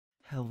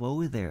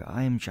Hello there,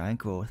 I am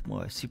GiantGrotle with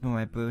more Super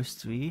Mario Bros.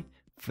 3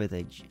 for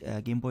the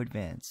Game Boy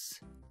Advance.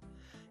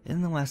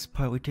 In the last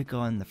part we took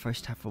on the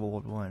first half of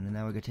World 1, and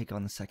now we're going to take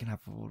on the second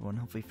half of World 1,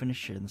 hopefully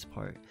finish it in this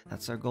part.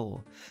 That's our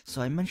goal.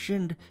 So I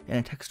mentioned in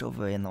a text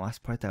over in the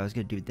last part that I was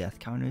going to do death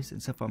counters,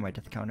 and so far my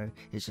death counter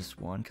is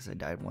just 1 because I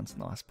died once in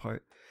the last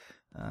part.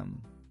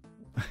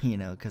 You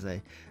know, because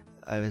I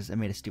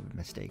made a stupid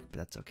mistake, but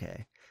that's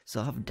okay. So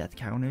I'll have death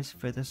counters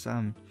for this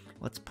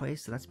let's play,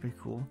 so that's pretty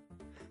cool.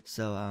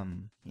 So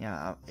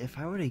yeah, if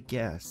I were to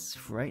guess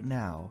right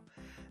now,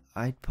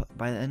 by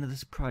the end of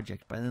this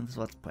project, by the end of this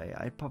let's play,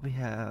 I'd probably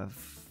have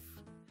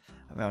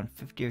around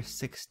 50 or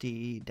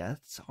 60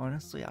 deaths,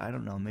 honestly. I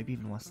don't know, maybe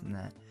even less than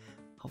that.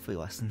 Hopefully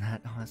less than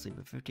that, honestly,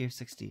 but 50 or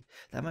 60.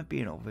 That might be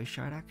an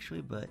overshot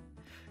actually, but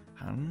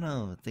I don't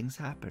know, things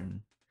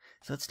happen.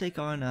 So let's take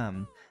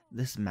on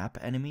this map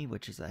enemy,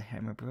 which is a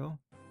hammer bro.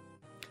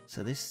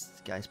 So this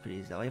guy's pretty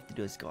easy. All you have to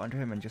do is go under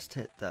him and just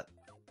hit the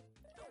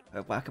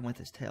or whack him with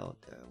his tail.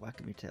 Whack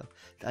him your tail.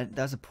 That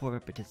was a poor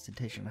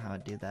representation of how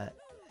to do that.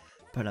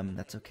 But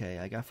that's okay.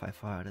 I got 5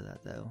 out of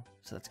that though,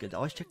 so that's good.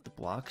 Always check the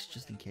blocks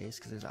just in case,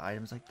 because there's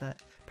items like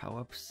that,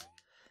 power-ups,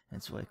 and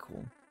it's really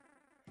cool.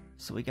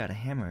 So we got a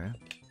hammer,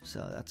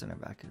 so that's in our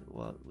back.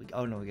 Well,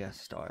 oh no, we got a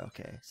star.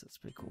 Okay, so that's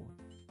pretty cool.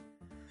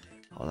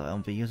 Although I'll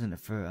be using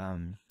it for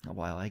a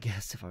while, I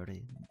guess, if I were to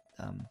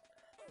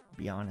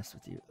be honest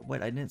with you.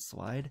 Wait, I didn't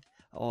slide?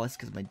 Oh, that's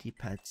because my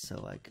D-pad's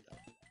so like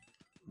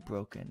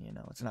broken. You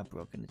know, it's not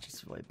broken. It's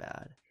just really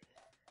bad.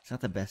 It's not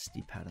the best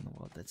D-pad in the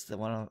world. It's the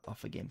one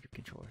off a GameCube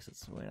controller, so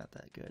it's really not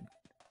that good.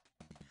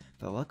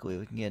 But luckily,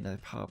 we can get another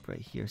power-up right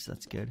here, so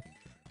that's good.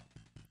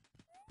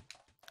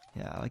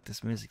 Yeah, I like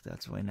this music though.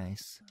 It's really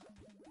nice.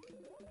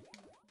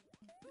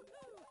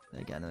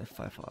 I got another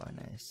 5.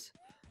 Nice.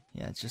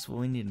 Yeah, it's just what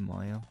we need in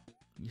Mario.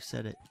 You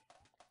said it.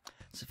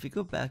 So if you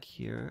go back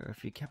here, or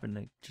if you happen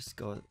to just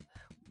go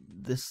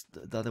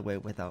the other way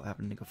without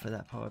having to go for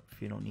that power-up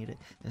if you don't need it,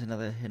 there's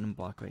another hidden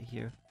block right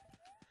here.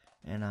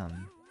 And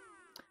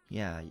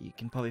yeah, you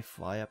can probably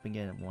fly up and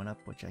get a 1-up,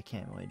 which I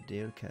can't really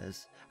do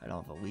because I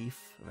don't have a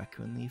leaf, a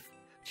raccoon leaf,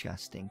 which kinda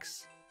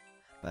stinks.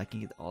 But I can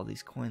get all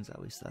these coins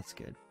at least, so that's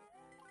good.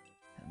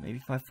 And maybe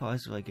 5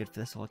 is really good for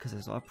this level because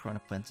there's a lot of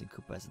piranha plants and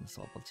Koopas in this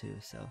level too,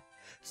 so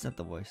it's not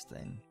the worst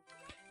thing.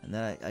 And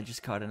then I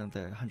just caught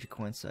another 100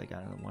 coins, so I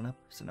got another 1-up,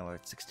 so now we're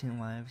at 16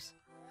 lives.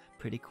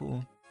 Pretty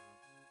cool.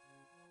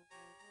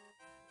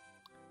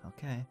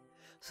 Okay,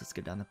 so let's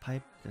get down the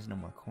pipe. There's no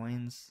more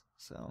coins,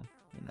 so,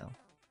 you know.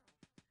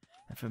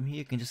 And from here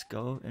you can just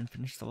go and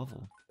finish the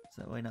level.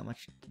 So really not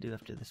much to do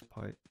after this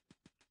part.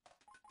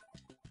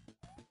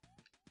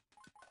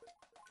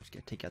 Just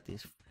gotta take out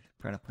these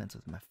piranha plants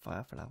with my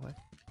fire for that way.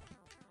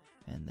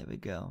 And there we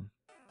go.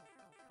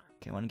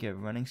 Okay, I want to get a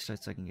running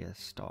start so I can get a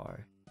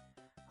star.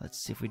 Let's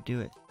see if we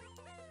do it.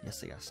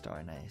 Yes, I got a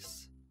star.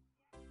 Nice.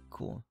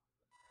 Cool.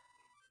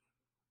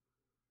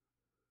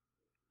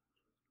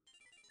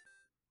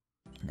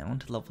 Now on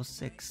to level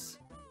 6.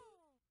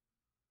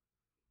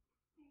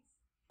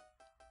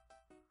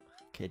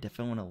 Okay,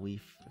 definitely want a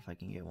leaf if I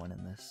can get one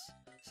in this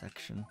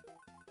section.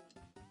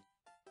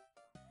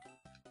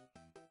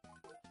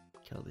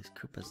 Kill these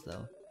Koopas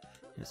though.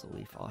 Here's a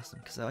leaf, awesome.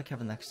 Because I like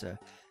having the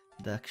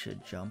extra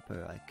jump,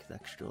 or like the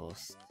extra little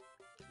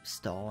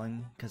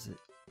stalling, because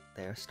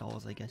they're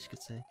stalls, I guess you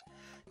could say.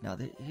 Now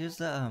here's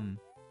the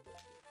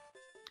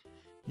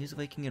here's the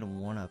way you can get a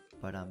 1-up,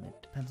 but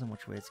it depends on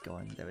which way it's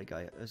going. There we go.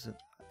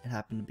 It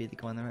happened to be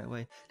going the right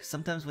way. Because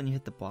sometimes when you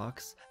hit the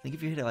box, I think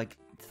if you hit it like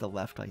to the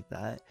left like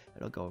that,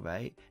 it'll go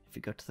right. If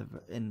you go to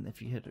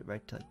if you hit it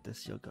right to like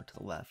this, you'll go to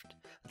the left.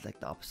 It's like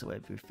the opposite way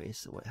of your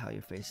face, how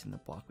you're facing the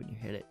block when you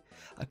hit it.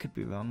 I could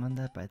be wrong on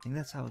that, but I think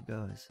that's how it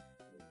goes.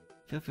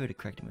 Feel free to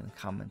correct me in the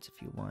comments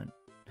if you want.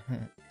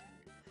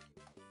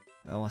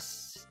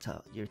 Unless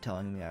you're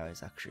telling me I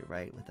was actually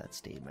right with that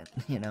statement,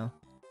 you know?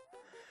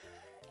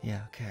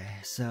 Yeah, okay,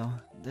 so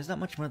there's not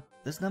much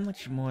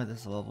more of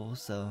this level,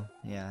 so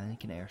yeah, you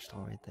can air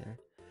stall right there.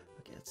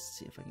 Okay, let's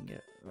see if I can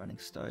get a running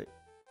start.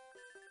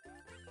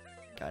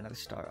 Got another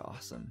star,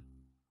 awesome.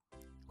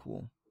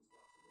 Cool.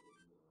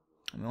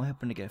 I'm only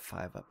hoping to get a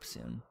 5-up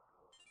soon.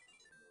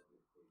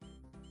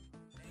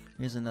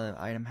 Here's another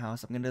item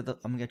house. I'm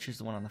gonna choose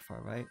the one on the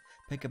far right.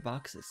 Pick a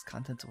box. Its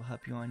contents will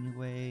help you on your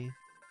way.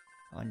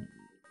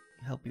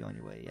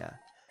 Yeah.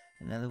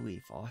 Another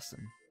leaf,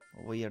 awesome.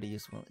 Well, we already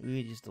used one.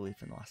 We used the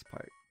leaf in the last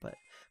part, but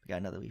we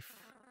got another leaf.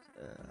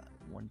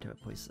 One to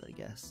replace it, I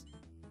guess.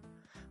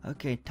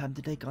 Okay, time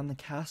to take on the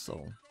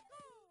castle.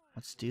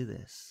 Let's do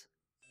this.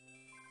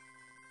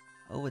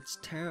 Oh, it's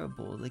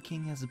terrible. The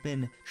king has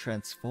been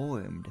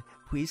transformed.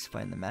 Please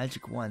find the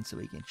magic wand so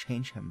we can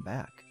change him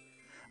back.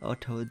 Oh,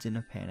 Toad's in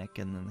a panic,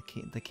 and then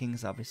the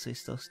king's obviously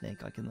still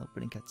Snake, like in the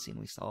opening cutscene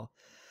we saw.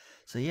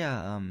 So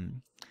yeah,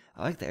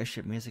 I like the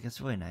airship music. It's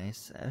really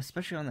nice,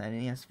 especially on the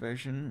NES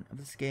version of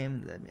this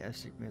game. The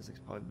airship music is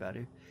probably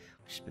better,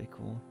 which is pretty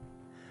cool.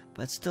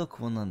 But it's still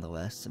cool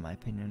nonetheless, in my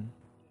opinion.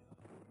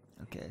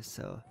 Okay,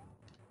 so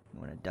you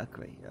want to duck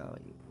right.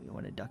 You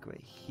want to duck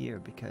right here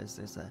because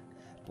there's a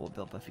bullet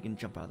bill, but if you can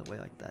jump out of the way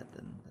like that,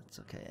 then that's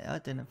okay. Oh,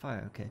 it didn't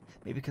fire, okay.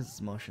 Maybe because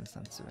it's motion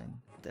censoring.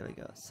 There we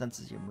go.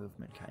 Senses your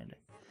movement, kinda.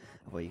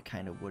 Of where you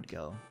kinda would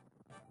go.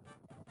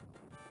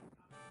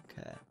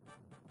 Okay.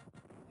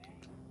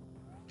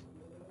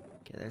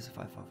 Okay, there's a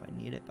 5 if I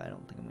need it, but I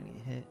don't think I'm gonna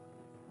get hit.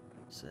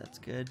 So that's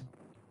good.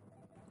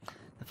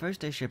 The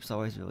first airship's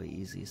always really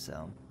easy,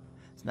 so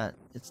it's not,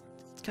 it's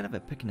kind of a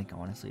picnic,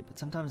 honestly, but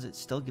sometimes it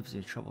still gives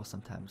you trouble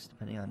sometimes,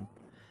 depending on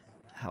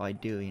how I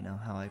do, you know,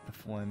 how I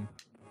perform.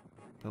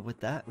 But with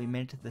that, we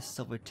made it to this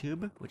silver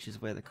tube, which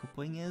is where the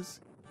coupling is.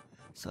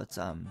 So let's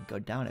go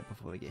down it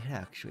before we get hit.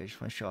 Actually, I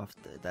just want to show off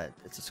that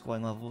it's a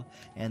scoring level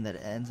and that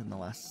it ends in the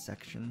last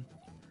section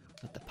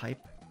with the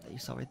pipe that you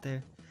saw right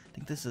there. I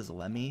think this is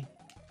Lemmy.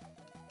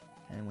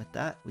 And with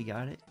that, we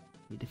got it.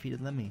 We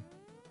defeated Lemmy.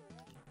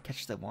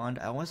 Catch the wand.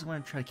 I always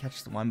want to try to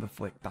catch the wand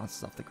before it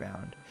bounces off the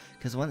ground,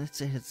 because once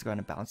it hits the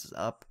ground, it bounces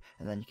up,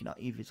 and then you can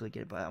easily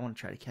get it. But I want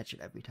to try to catch it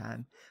every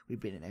time we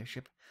beat an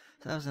airship.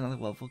 So that was another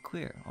level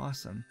clear.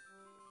 Awesome.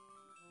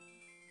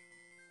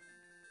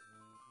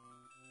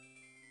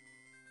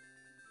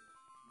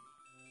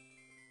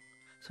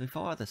 So we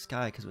fall out of the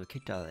sky because we were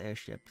kicked out of the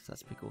airship. So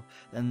that's pretty cool.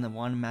 Then the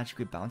wand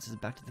magically bounces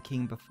back to the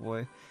king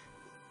before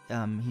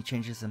he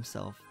changes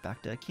himself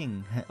back to a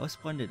king. Oh,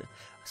 splendid.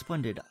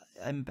 Splendid.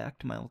 I'm back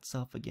to my old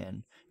self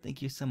again.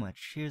 Thank you so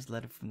much. Here's a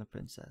letter from the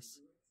princess.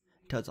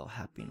 Toad's all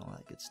happy and all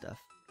that good stuff.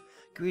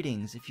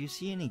 Greetings. If you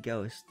see any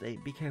ghosts,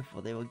 be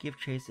careful. They will give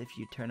chase if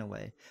you turn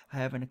away. I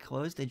have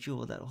enclosed a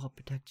jewel that will help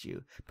protect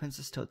you.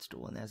 Princess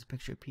Toadstool. And there's a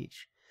picture of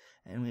Peach.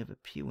 And we have a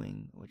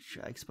P-wing, which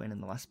I explained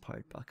in the last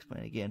part, but I'll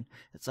explain it again.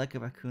 It's like a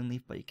raccoon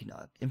leaf, but you can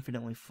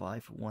infinitely fly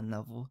for one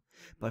level.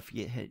 But if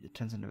you get hit, it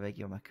turns into a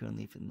regular raccoon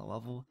leaf in the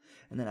level.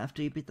 And then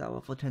after you beat that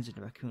level, it turns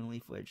into a raccoon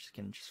leaf, where you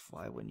can just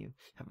fly when you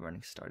have a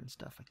running start and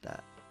stuff like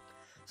that.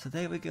 So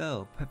there we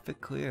go.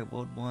 Perfect clear.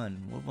 World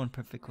 1. World 1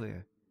 perfect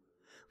clear.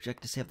 Would you like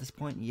to save this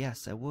point?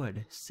 Yes, I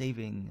would.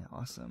 Saving.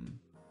 Awesome.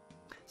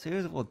 So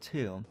here's World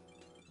 2,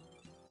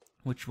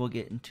 which we'll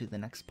get into the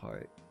next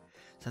part.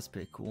 So that's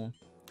pretty cool.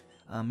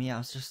 Yeah,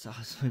 I'll just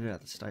leave it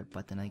at the start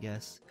button, I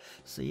guess.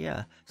 So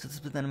yeah, so this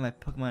has been then my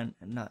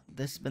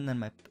this has been then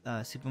my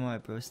Super Mario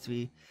Bros.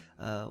 3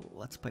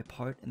 Let's Play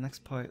part. In the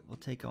next part, we'll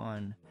take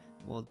on,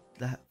 well,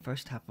 the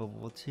first half of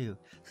World 2. So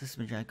this has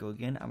been GiantGrotle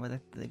again. I would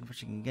like to thank you for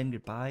watching again.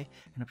 Goodbye,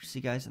 and hope to see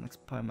you guys in the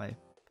next part of my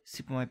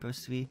Super Mario Bros.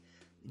 3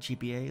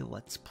 GBA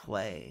Let's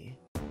Play.